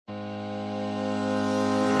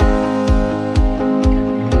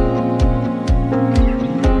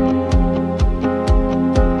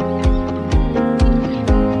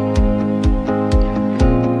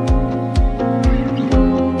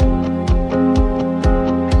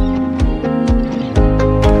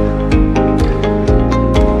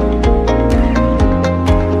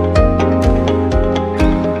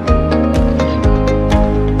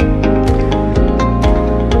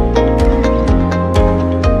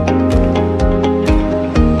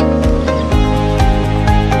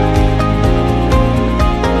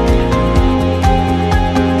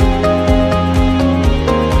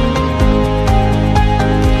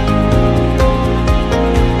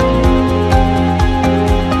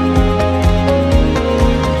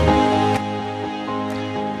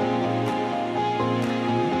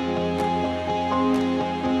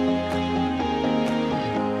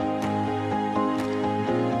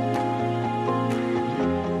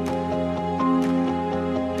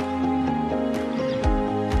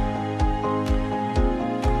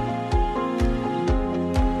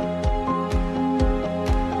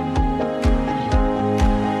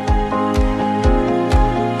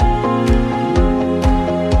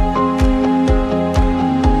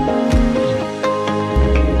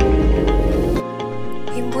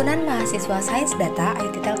Mahasiswa Sains Data,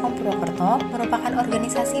 yaitu Telkom Purwokerto, merupakan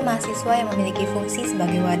organisasi mahasiswa yang memiliki fungsi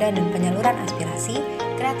sebagai wadah dan penyaluran aspirasi,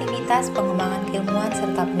 kreativitas, pengembangan keilmuan,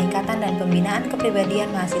 serta peningkatan dan pembinaan kepribadian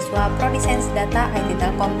mahasiswa Prodi Sains Data, yaitu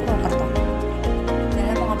Telkom Purwokerto.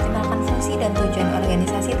 Dalam mengoptimalkan fungsi dan tujuan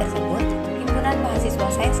organisasi tersebut, Himpunan Mahasiswa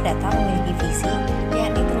Sains Data memiliki visi,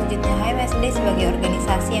 yakni terwujudnya HMSD sebagai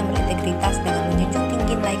organisasi yang berintegritas dengan menjunjung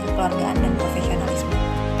tinggi nilai kekeluargaan dan profesionalisme.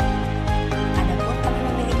 Adapun kami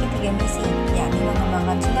memiliki 3 misi, yakni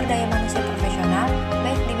mengembangkan sumber daya manusia profesional,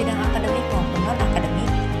 baik di bidang akademik maupun non-akademik,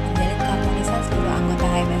 menjalin keharmonisan seluruh anggota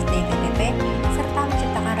HMSD TPP, serta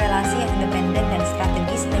menciptakan relasi yang independen dan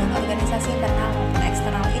strategis dengan organisasi internal maupun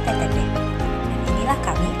eksternal ITTP. Dan inilah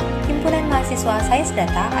kami, Himpunan Mahasiswa Sains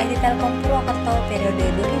Data, ID Telkom Purwokerto, periode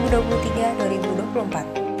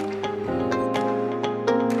 2023-2024.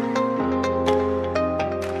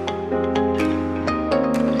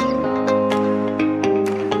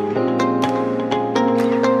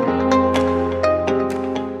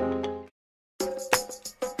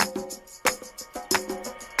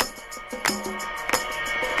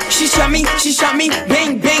 She shot me,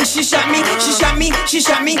 bang bang, she shot me, bang bang, she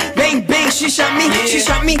shot me, bang bang, she shot me,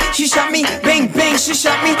 bang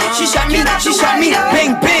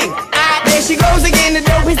bang. There she goes again, the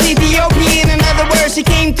dope is Ethiopian. In other words, she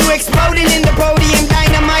came through exploding in the podium,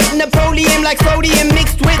 dynamite, Napoleon, like sodium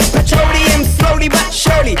mixed with petroleum. Slowly but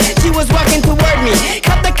surely, she was walking toward me.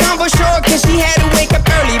 Cut the convo short, cause she had to wake up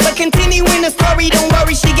early. But continuing the story, don't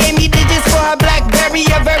worry, she gave me digits for her BlackBerry.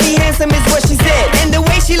 A very handsome is what she said, and the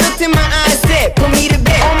way she looked in my eyes said, put me to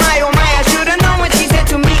bed. Oh my, I should've known what she said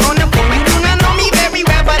to me on the phone. You do not know me very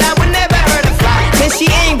well, but I would never hurt a fly. Then she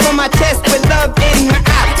aimed for my chest with love in her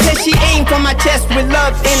eye. Said she aimed for my chest with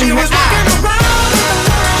love in her eye.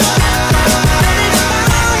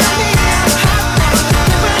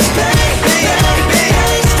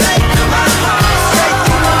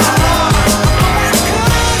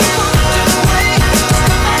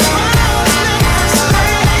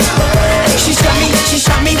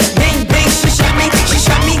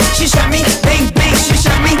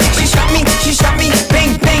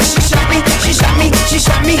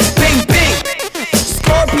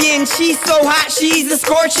 She's so hot, she's a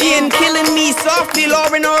scorpion, killing me softly,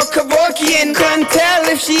 Lauren or Kevorkian. Couldn't tell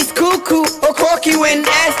if she's cuckoo or corky when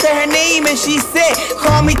asked her name and she said,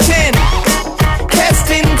 call me 10.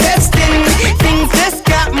 Testing, things just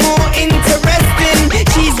got more interesting.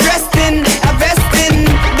 She's dressed in a vestin,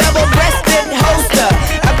 double-breasted holster,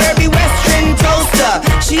 a very western toaster.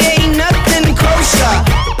 She ain't nothing kosher.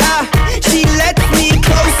 She lets me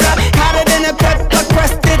closer, hotter than a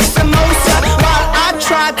pepper-crusted samosa, while I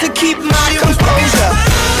try to keep my composure.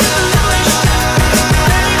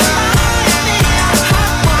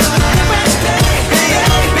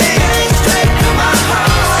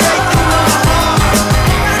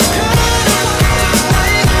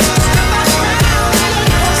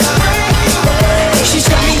 She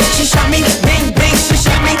shot me, bang bang, she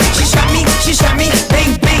shot me, bang bang, she shot me,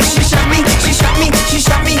 bang bang, she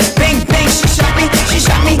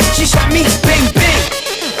shot me, bang bang.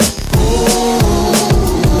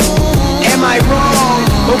 Am I wrong?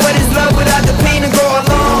 But what is love without the pain to go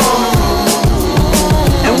along?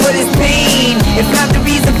 And what is pain if not the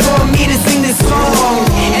reason for me to sing this song?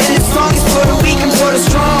 And this song is for the weak and for the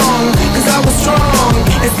strong, cause I was strong,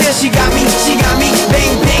 and still she got me,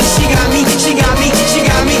 bang bang, she got me,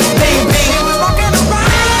 bang bang.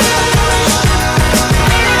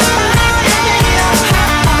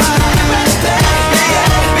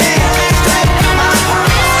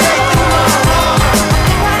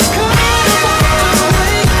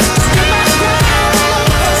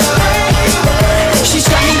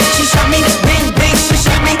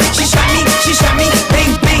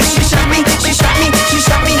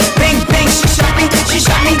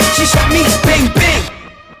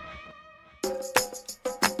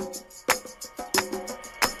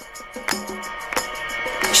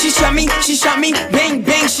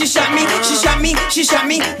 She shot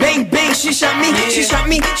me, bang bang, she shot me, bang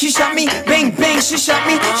bang, she shot me, bang bang, she shot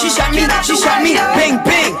me, bang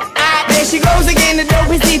bang. There she goes again, the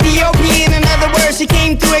dope is Ethiopian. In other words, she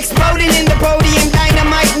came through exploding in the podium,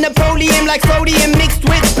 dynamite, Napoleon, like sodium mixed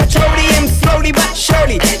with petroleum. Slowly but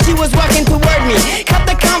surely, she was walking toward me. Cut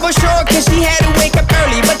the convo short, cause she had to wake up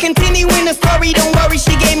early. But continuing the story, don't worry,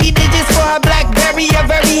 she gave me digits for her BlackBerry. A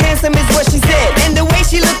very handsome is what she said, and the way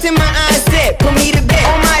she looked in my eyes said, put me to bed.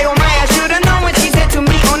 Oh my, I should've known what she said to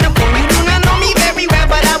me on the phone. You do not know me very well,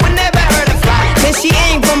 but I would never hurt a fly. Then she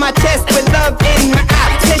aimed for my chest with love in her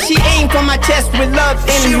eye. Said she aimed for my chest with love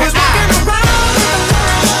in her eye.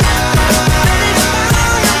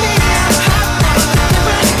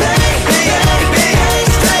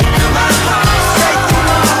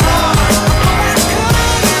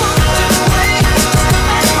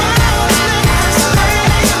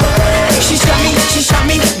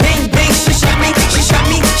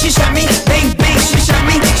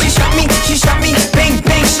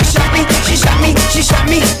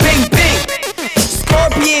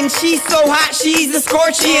 hot, she's a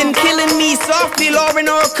scorpion, killing me softly, Lauren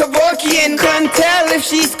or Kevorkian. Couldn't tell if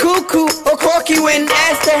she's cuckoo or corky when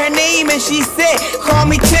asked her name and she said, call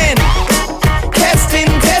me 10. Testing,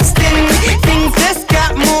 testing, things just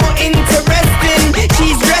got more interesting.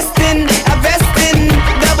 She's resting, a vesting,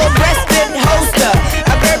 double-breasted holster,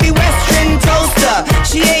 a very western toaster.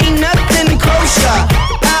 She ain't nothing kosher.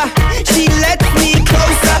 She lets me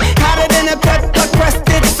closer, hotter than a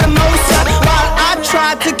pepper-crusted samosa, while I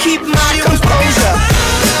try to keep my composure.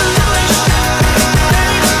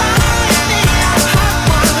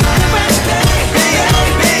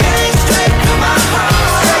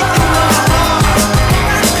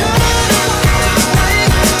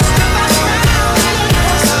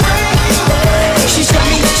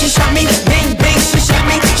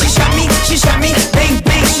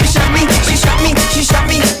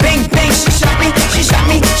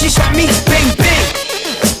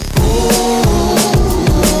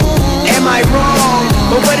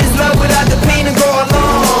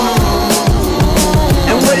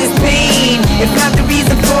 It's not the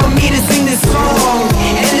reason for me to sing this song.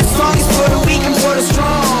 And this song is for the weak and for the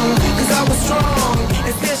strong. Cause I was strong,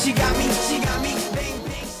 and still she got me, bang,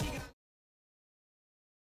 bang, she got me.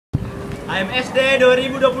 HMSD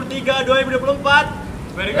 2023-2024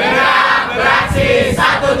 bergerak.